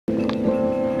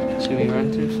Should we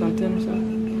run through something or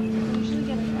something?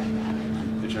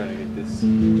 They're trying to get this.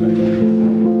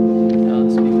 Oh,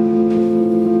 speak.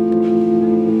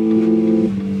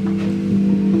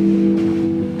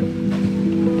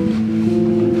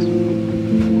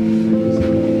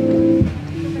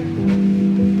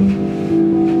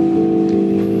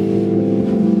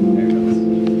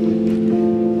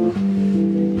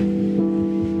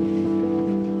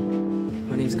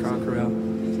 My name's Carrell.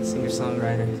 I'm a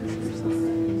singer-songwriter.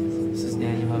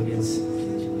 This is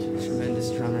tremendous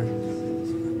drummer.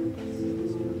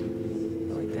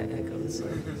 I like that echo, so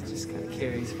it just kind of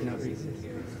carries for no reason.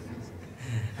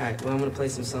 Alright, well, I'm going to play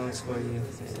some songs for you,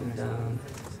 and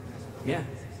yeah,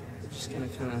 we're just going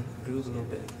to kind of groove a little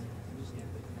bit.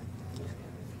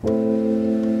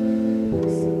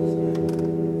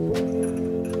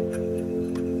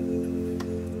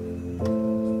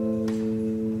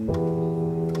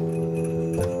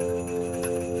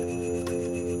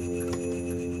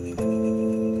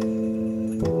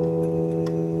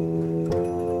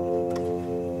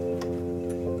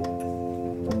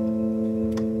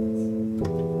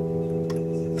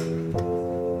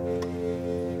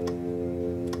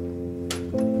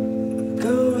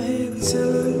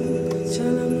 Tell him to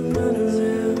run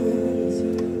around.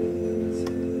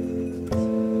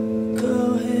 Go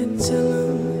ahead, tell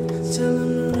him to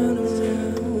run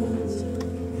around.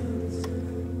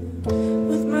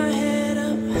 With my head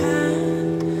up high,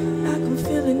 I can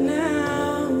feel it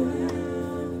now.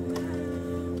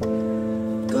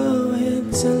 Go ahead,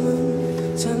 tell him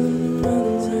to run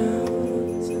around.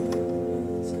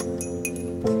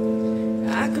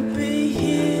 I could be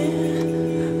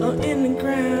here or in the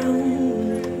ground.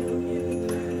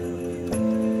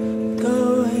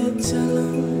 Tell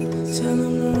him to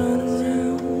run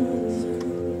around.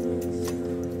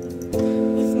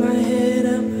 With my head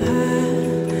up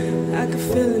high, I can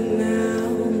feel it now.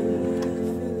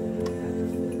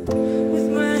 With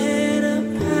my head up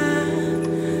high,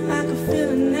 I can feel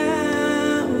it now.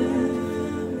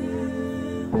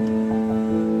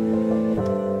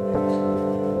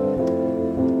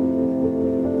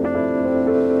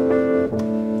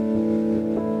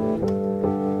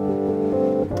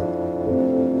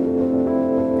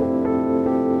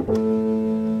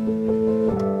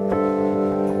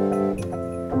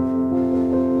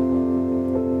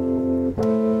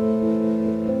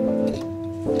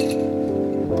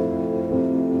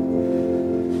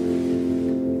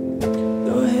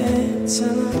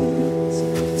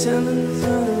 Tell him to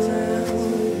run around.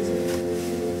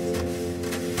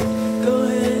 Go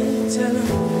ahead, tell him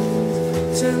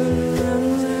to run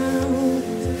around.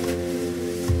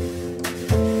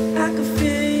 I can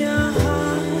feel your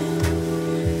heart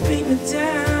beat me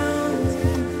down.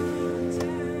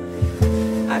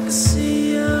 I can see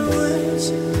your words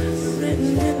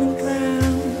written in the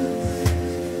ground.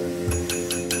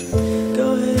 Go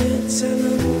ahead, tell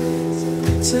him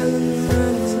to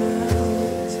run around.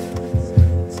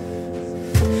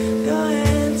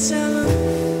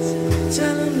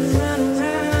 Tell him to run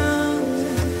around.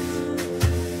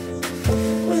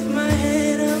 With my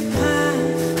head up high,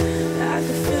 I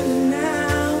can feel it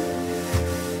now.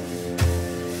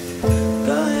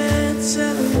 Go ahead,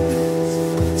 tell him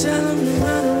to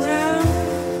run around.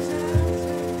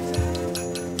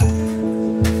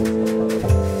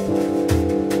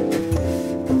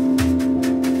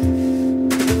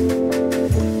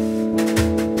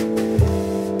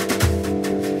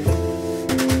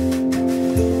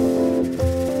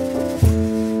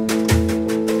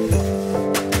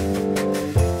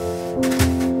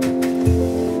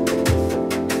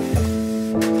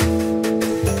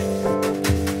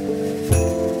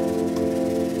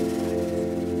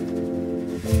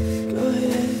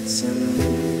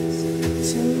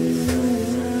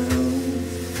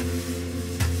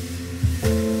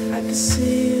 I can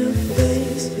see your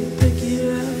face, pick you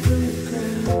out from the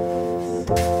ground.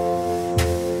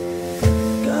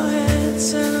 Go ahead,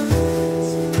 tell him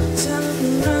to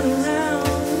run around.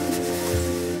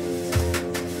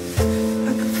 I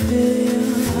can feel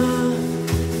your heart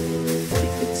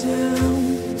pick it down.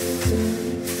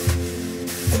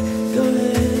 Go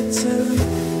ahead, tell him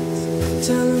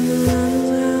to run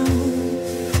around.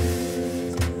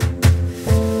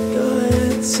 Go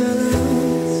ahead, tell him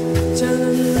to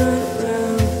run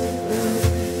around.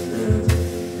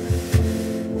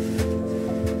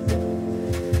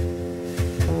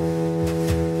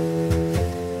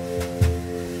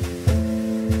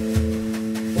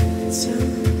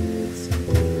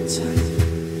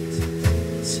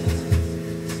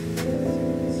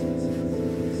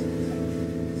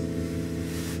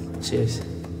 Cheers.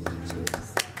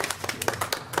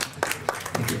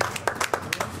 Thank you.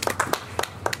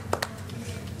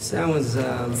 That one's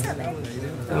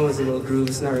a little groove.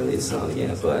 It's not really a song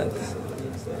yet, but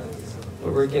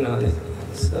we're working on it.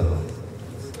 So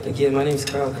again, my name's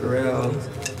Carrell,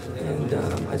 and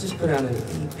I just put out an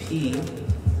EP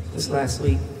this last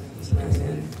week.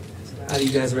 And how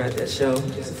you guys were at that show?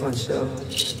 It's a fun show.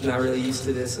 I'm not really used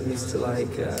to this. I'm used to like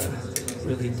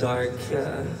really dark,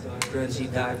 grungy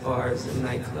dive bars and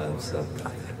nightclubs. So.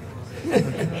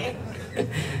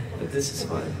 But this is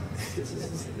fun. This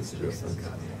is real fun.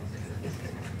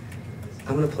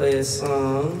 I'm gonna play a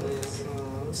song.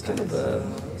 It's kind of a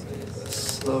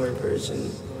slower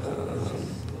version. A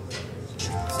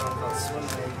song called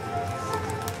Swimway.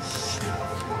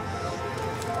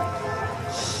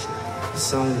 The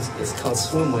song is called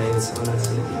Swimway. It's on an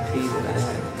EP that I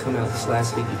had come out this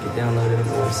last week. You can download it on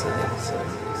the website. So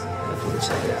definitely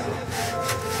check it out.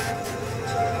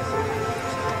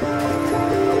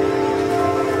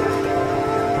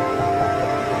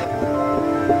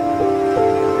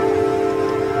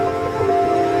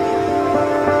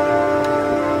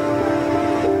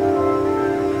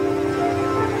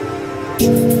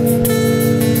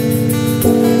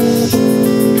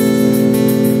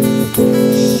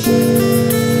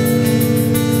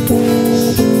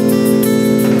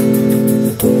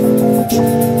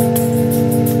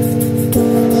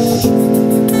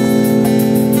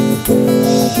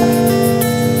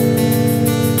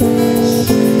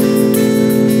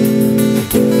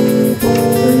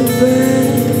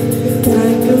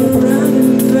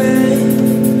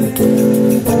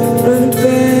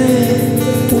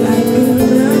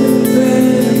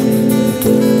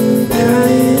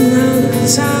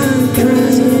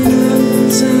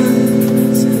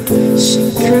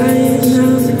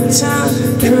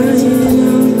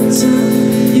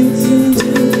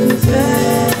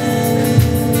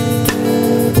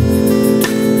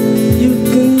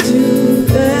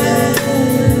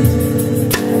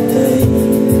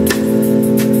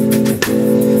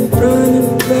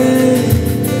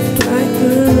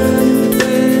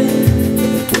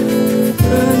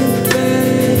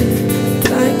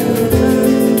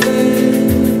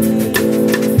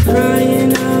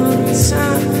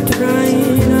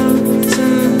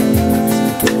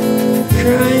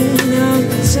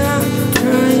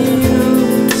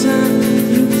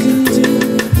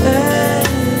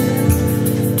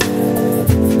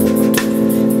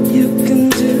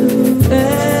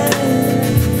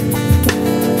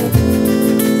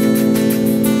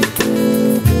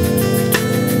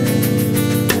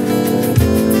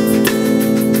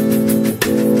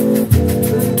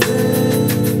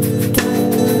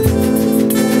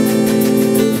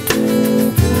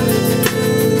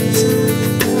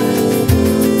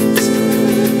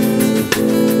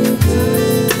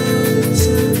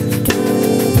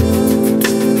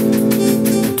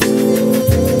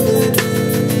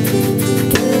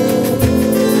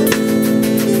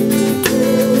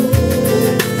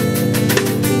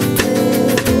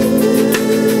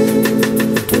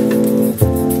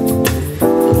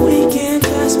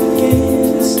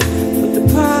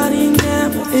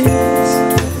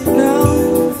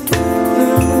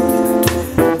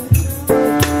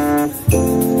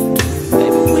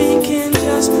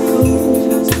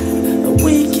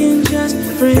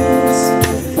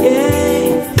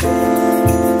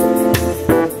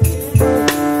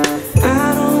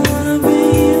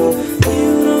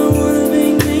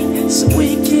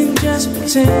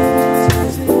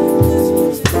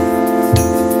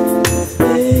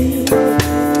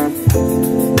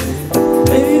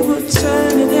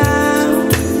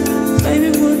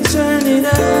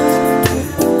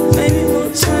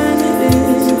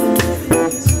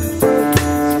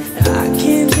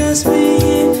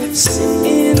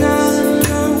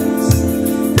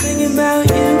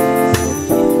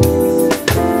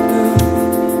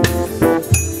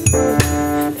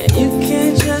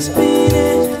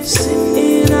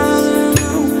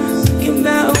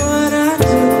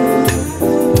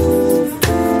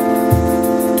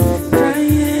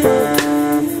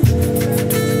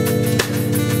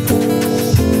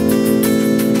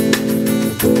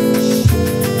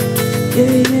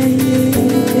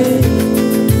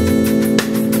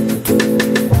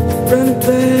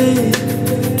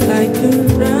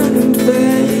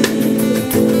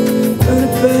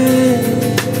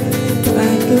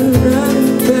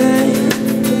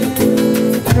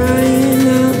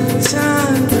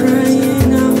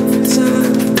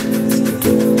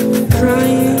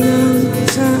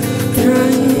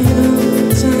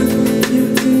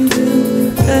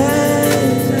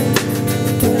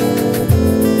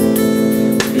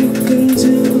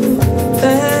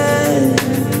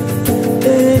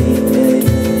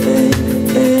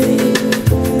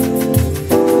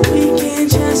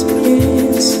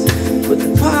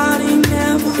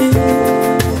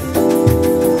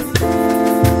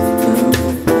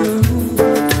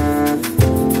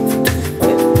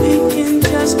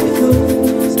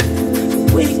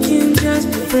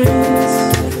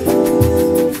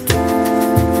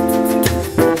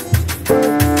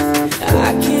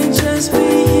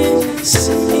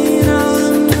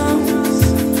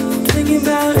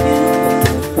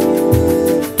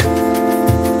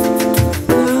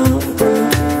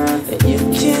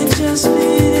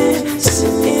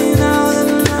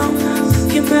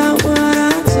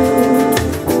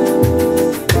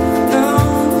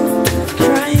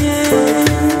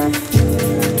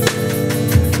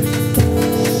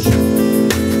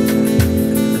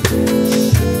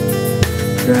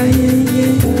 crying,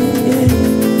 yeah, yeah.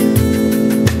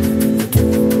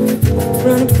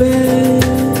 Running back,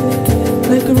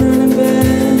 like a running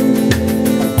back.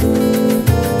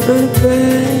 Running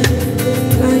back,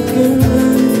 like a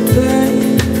running back.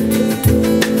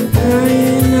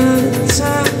 Crying all the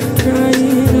time,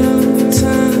 crying all the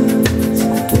time.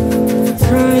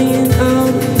 Crying all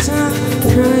the time,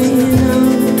 crying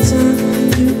all the time.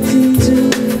 You can do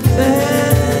that.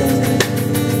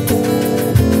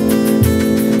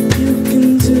 You can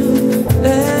do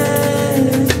that.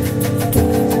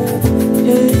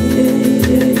 Yeah, yeah,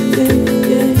 yeah, yeah,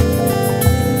 yeah.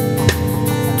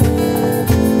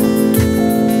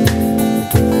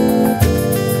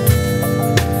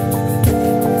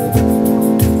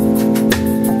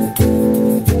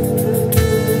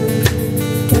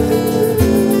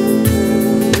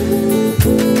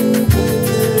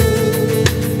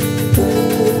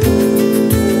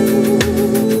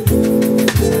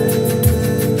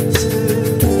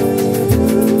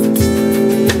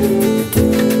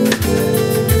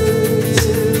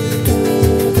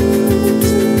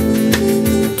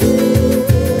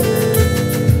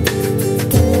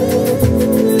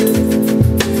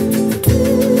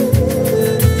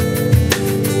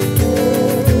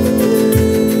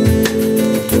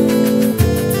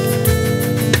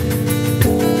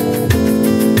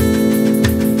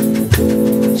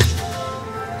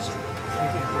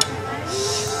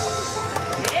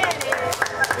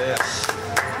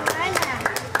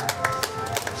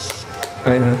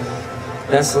 Right now,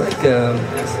 that's like I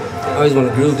always want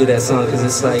to groove to that song because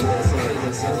it's like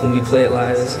when we play it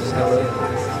live, it's just hella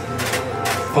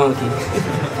funky,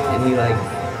 and he like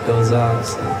goes off.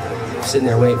 So I'm sitting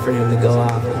there waiting for him to go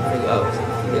off. And I'm like, oh,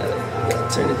 you gotta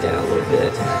turn it down a little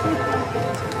bit.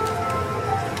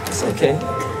 It's okay.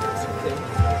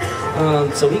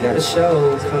 So we got a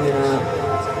show coming up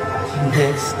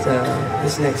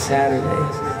this next Saturday.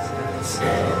 So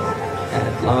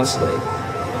at Lost Lake.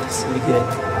 So we get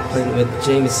playing with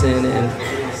Jameson and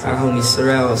our homie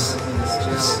Carrell.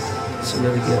 Just some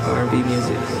really good R&B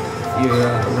music. If you're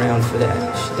around for that,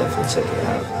 you should definitely check it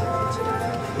out.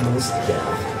 Most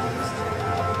deaf.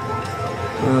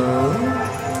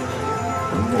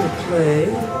 I'm gonna play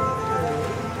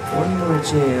one more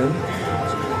jam.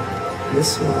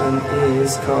 This one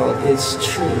is called It's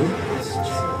True.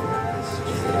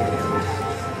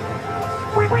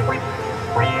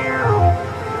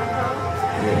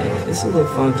 Yeah, it's a little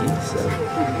funky, so.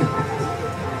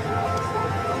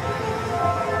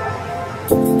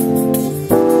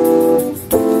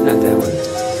 Not that one,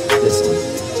 this one.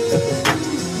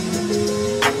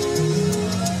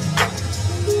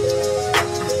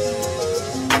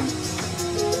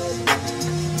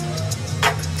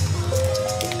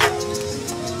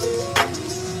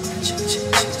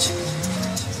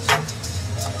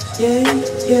 Yeah,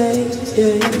 yeah,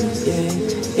 yeah,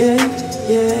 yeah,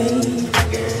 yeah.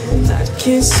 I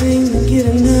can't seem to get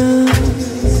enough,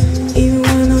 even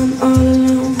when I'm all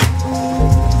alone.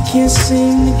 Can't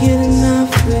seem to get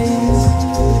enough, babe.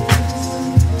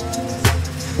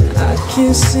 I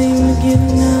can't seem to get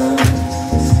enough,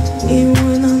 even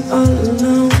when I'm all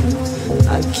alone.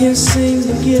 I can't seem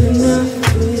to get enough,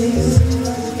 babe.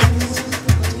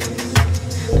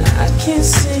 I can't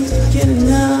seem to get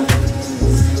enough,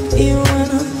 even when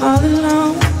I'm all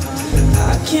alone. I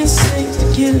can't seem to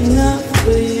get enough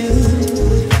for you.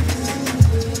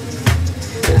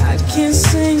 I can't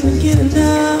seem to get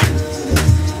enough,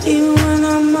 even when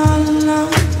I'm all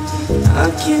alone.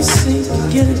 I can't seem to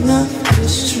get enough,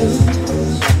 it's true,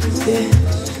 yeah.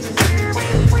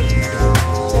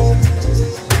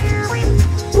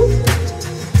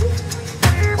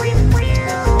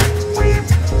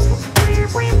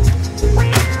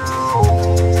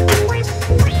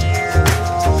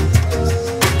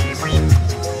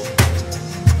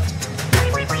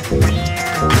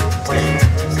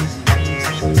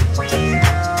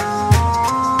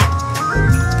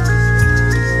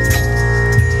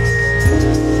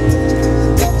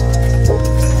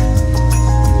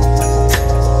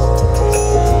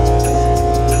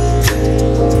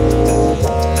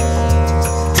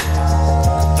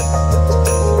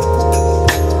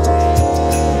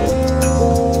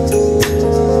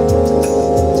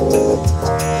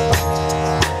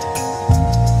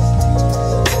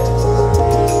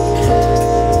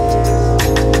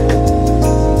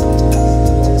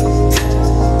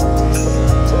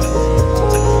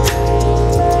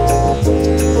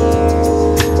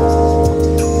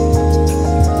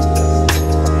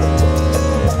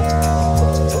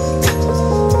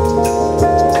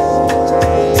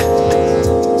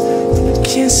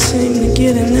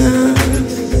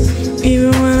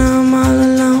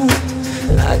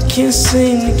 can't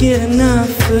seem to get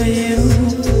enough of you.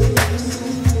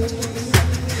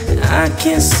 I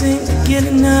can't seem to get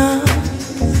enough.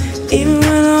 Even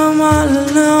when I'm all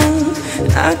alone,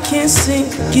 I can't seem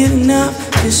to get enough.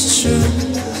 It's true.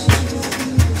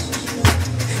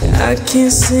 I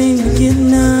can't seem to get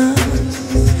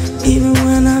enough. Even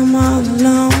when I'm all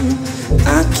alone,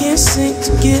 I can't seem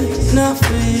to get enough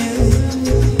of you.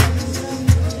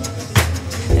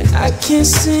 I can't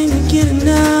seem to get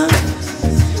enough.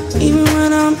 Even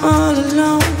when I'm all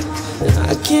alone,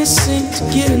 I can't seem to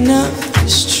get enough.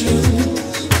 It's true.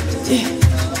 Yeah.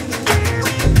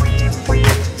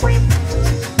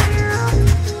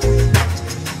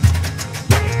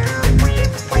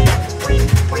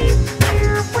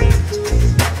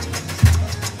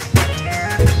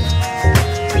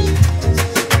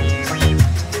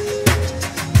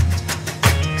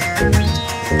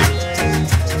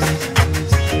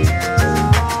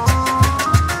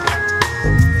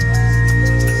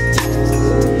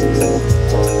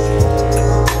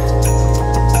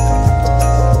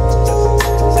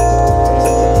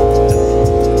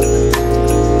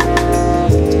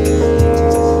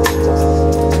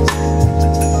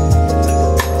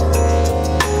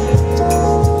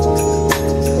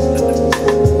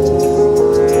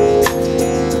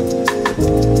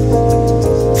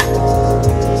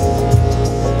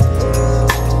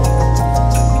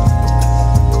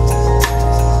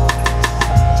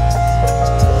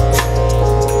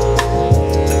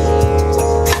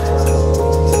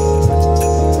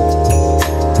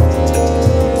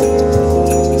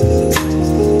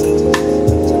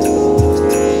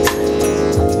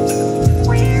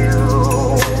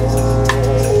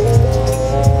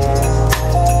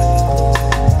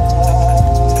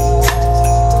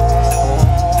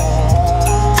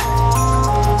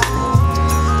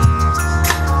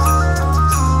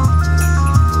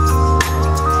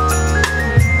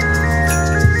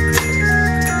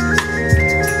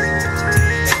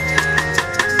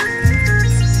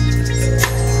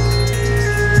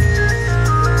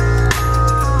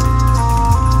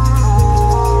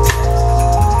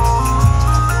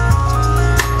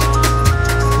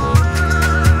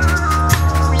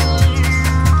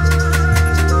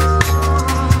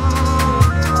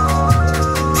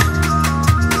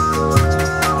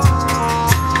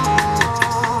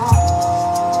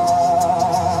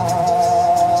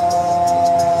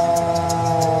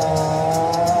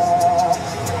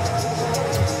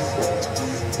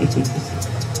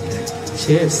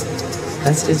 Cheers.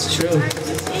 It's true.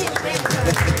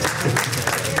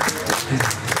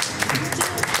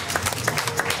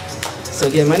 So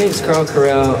again, my name is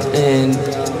Carrell, and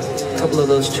a couple of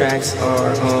those tracks are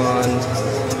on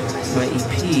my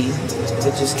EP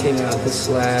that just came out this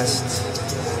last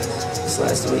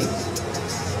week.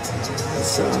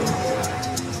 So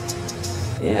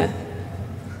yeah,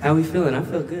 how we feeling? I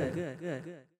feel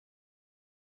good.